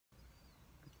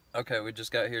Okay, we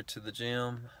just got here to the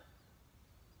gym.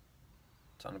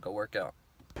 Time to go work out.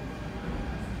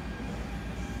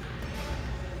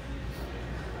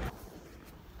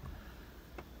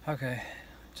 Okay,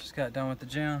 just got done with the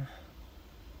gym.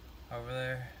 Over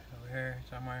there, over here,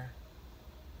 somewhere.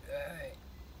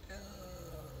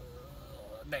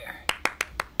 There.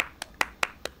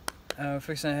 We're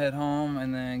fixing to head home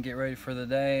and then get ready for the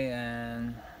day,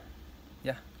 and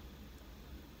yeah.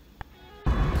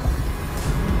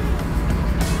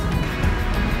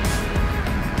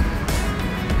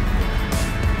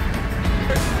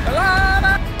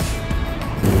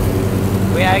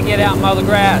 We gotta get out and mow the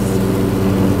grass.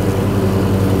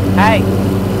 Hey!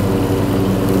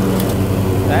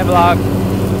 Say vlog.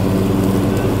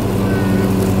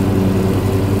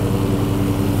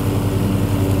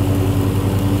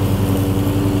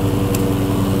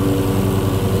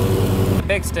 A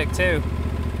big stick too.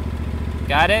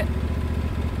 Got it?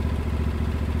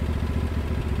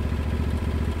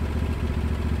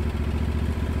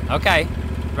 Okay,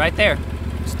 right there.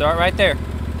 Start right there.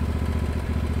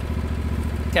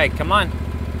 Okay, come on.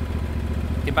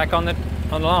 Get back on the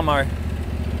lawnmower.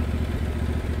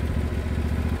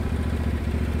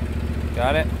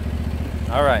 Got it?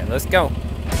 All right, let's go.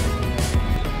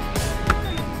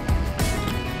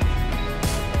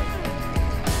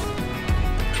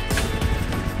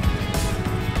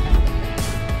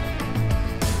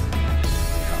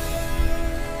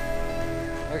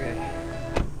 Okay.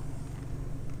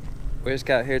 We just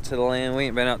got here to the land. We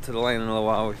ain't been out to the land in a little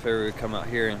while. We figured we'd come out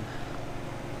here and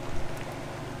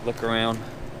look around.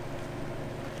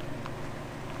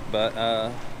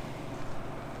 But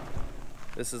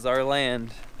this is our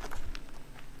land.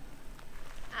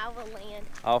 Our land.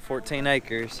 All 14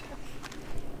 acres.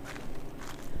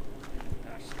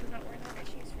 Gosh, I'm not wearing my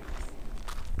shoes for this.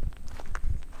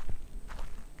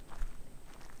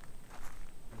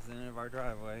 This is the end of our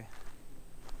driveway.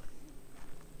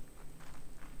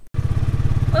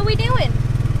 What are we doing?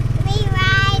 We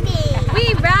riding.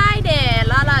 We riding.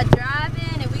 Lala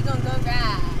driving, and we gonna go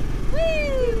ride. Woo!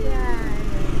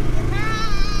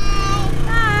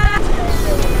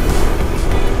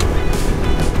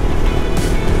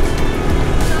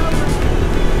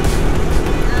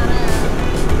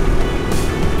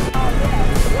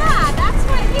 Yeah, that's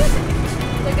what he's.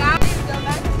 The guy needs to go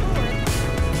back and forth.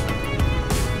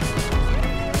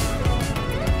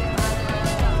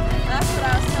 That's what I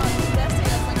was telling you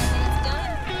yesterday. I was like, I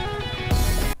think it's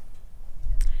done.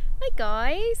 Hi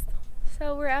guys. So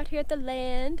we're out here at the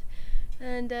land,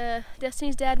 and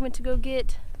Destiny's dad went to go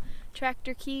get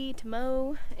tractor key to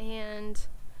mow, and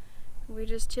we're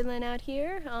just chilling out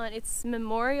here on, it's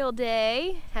Memorial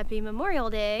Day. Happy Memorial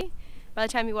Day. By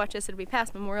the time you watch this, it'll be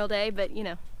past Memorial Day, but you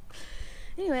know.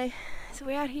 Anyway, so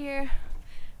we're out here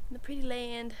on the pretty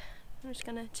land. We're just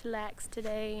gonna chillax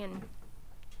today, and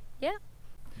yeah.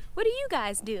 What are you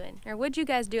guys doing? Or what'd you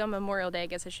guys do on Memorial Day? I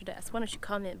guess I should ask. Why don't you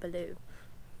comment below?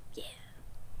 Yeah.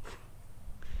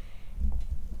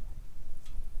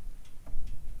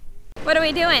 What are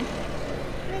we doing?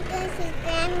 We're going to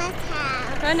Grandma's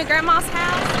house. Going to Grandma's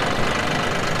house?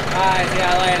 Bye, see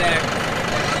y'all later.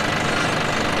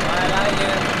 Bye,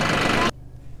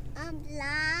 love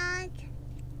Vlog.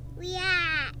 We are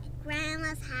at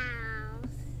Grandma's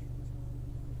house.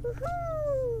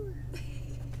 Woohoo!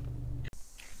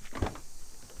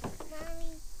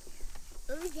 Mommy.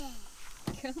 Oh yeah.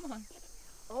 Come on.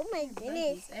 Oh my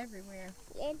goodness. Buggies everywhere.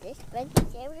 Yeah, there's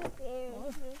buggies everywhere.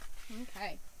 Oh.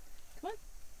 Okay. Come on.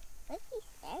 Buggies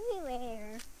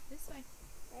everywhere. This way.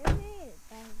 Everywhere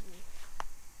buggies.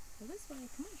 Go this way.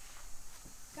 Come on.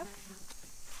 Go.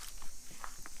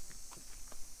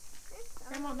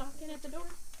 Grandma knocking at the door.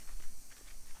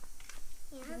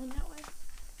 Yeah. Going that way.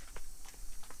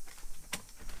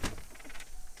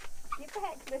 Get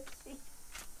back, Lucy.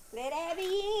 Let Abby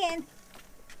in.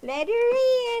 Let her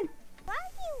in. Why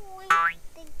do you want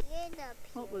to get up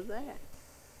here? What was that?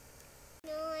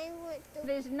 No, I want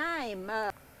to. His name.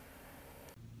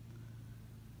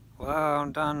 Well,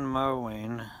 I'm done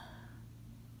mowing.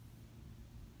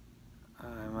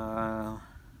 I'm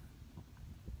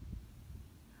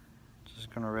just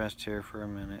gonna rest here for a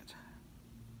minute.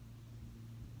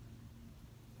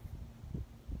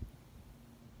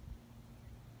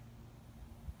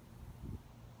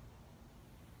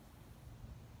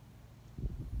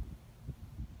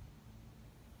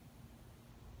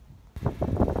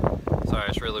 Sorry,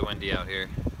 it's really windy out here.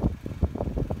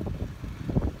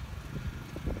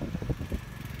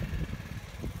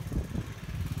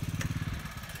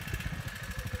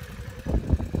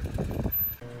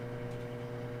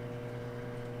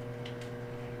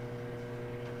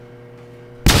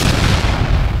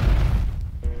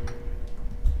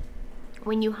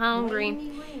 when you hungry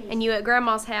and you at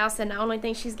grandma's house and the only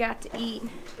thing she's got to eat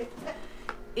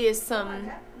is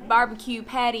some barbecue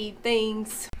patty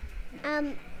things.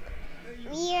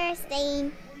 We are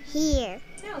staying here.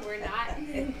 No, we're not.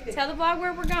 Tell the vlog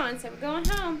where we're going. So we're going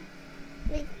home.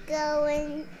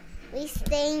 We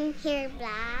staying here,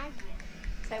 Black.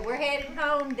 So we're headed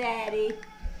home, Daddy.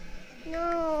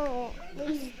 No,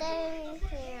 we staying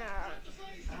here.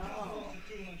 Oh.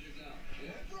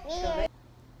 Here.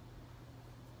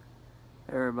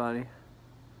 Hey everybody.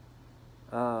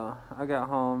 I got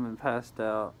home and passed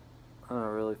out. I'm not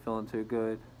really feeling too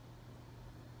good.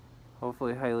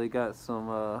 Hopefully Haley got some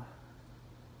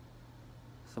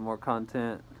more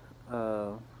content.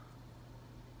 Hope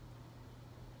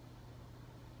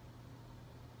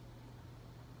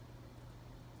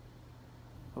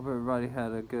everybody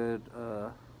had a good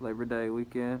Labor Day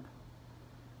weekend.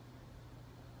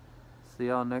 See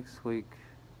y'all next week.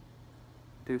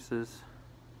 Deuces.